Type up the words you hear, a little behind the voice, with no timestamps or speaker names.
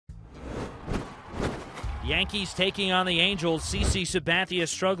Yankees taking on the Angels. CC Sabathia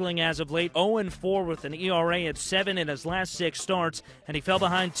struggling as of late, 0-4 with an ERA at 7 in his last 6 starts, and he fell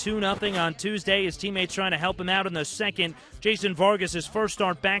behind 2-0 on Tuesday. His teammates trying to help him out in the second. Jason Vargas, his first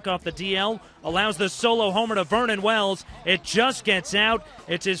start back off the DL, allows the solo homer to Vernon Wells. It just gets out.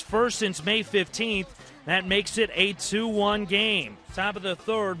 It's his first since May 15th. That makes it a 2-1 game. Top of the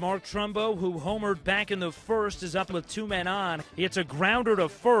third, Mark Trumbo, who homered back in the first, is up with 2 men on. He hits a grounder to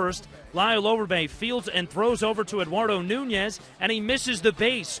first. Lyle Overbay fields and throws over to Eduardo Nunez, and he misses the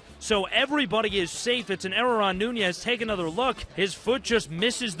base. So everybody is safe. It's an error on Nunez. Take another look. His foot just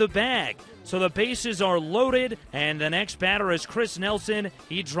misses the bag. So the bases are loaded, and the next batter is Chris Nelson.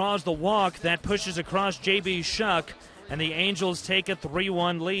 He draws the walk that pushes across J.B. Shuck, and the Angels take a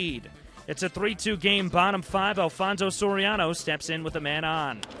 3-1 lead. It's a 3-2 game, bottom 5. Alfonso Soriano steps in with a man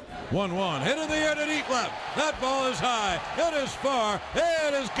on. 1-1, hit in the air to deep left. That ball is high, it is far,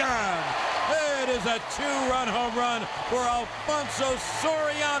 it is gone. It is a 2-run home run for Alfonso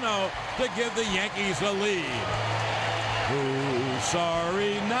Soriano to give the Yankees the lead. Who's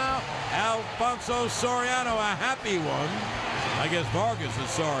sorry now? Alfonso Soriano, a happy one. I guess Vargas is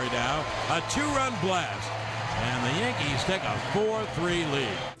sorry now. A 2-run blast. And the Yankees take a 4-3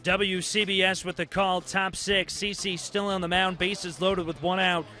 lead. WCBS with the call, top 6. CC still on the mound, bases loaded with 1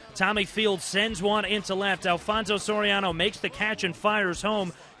 out. Tommy Field sends one into left. Alfonso Soriano makes the catch and fires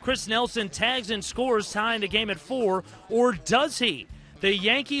home. Chris Nelson tags and scores, tying the game at 4. Or does he? The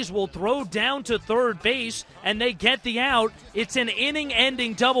Yankees will throw down to third base, and they get the out. It's an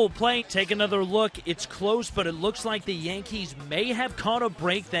inning-ending double play. Take another look. It's close, but it looks like the Yankees may have caught a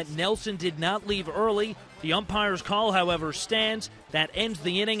break that Nelson did not leave early. The umpire's call, however, stands. That ends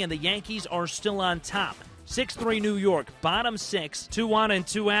the inning, and the Yankees are still on top. 6-3 New York, bottom 6, 2 on and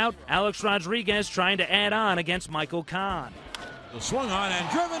 2 out. Alex Rodriguez trying to add on against Michael Kahn. The swung on and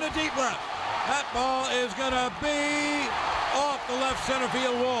driven to deep left. That ball is going to be off the left center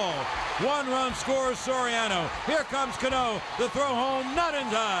field wall. 1 run scores Soriano. Here comes Cano. The throw home, not in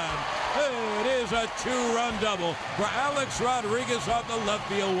time. It is a 2-run double for Alex Rodriguez off the left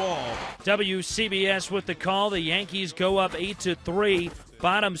field wall. WCBS with the call. The Yankees go up 8-3.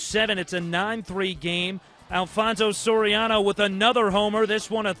 Bottom 7, it's a 9-3 game. Alfonso Soriano with another homer. This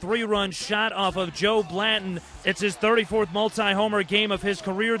one a 3-run shot off of Joe Blanton. It's his 34th multi-homer game of his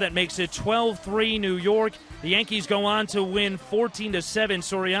career. That makes it 12-3 New York. The Yankees go on to win 14-7.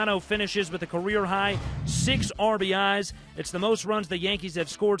 Soriano finishes with a career-high 6 RBIs. It's the most runs the Yankees have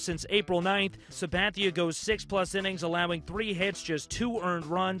scored since April 9th. Sabathia goes 6+ innings, allowing 3 hits, just 2 earned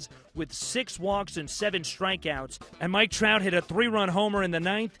runs, with 6 walks and 7 strikeouts. And Mike Trout hit a 3-run homer in the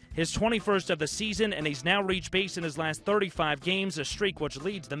 9th, his 21st of the season, and he's now reached base in his last 35 games, a streak which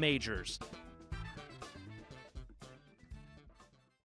leads the majors.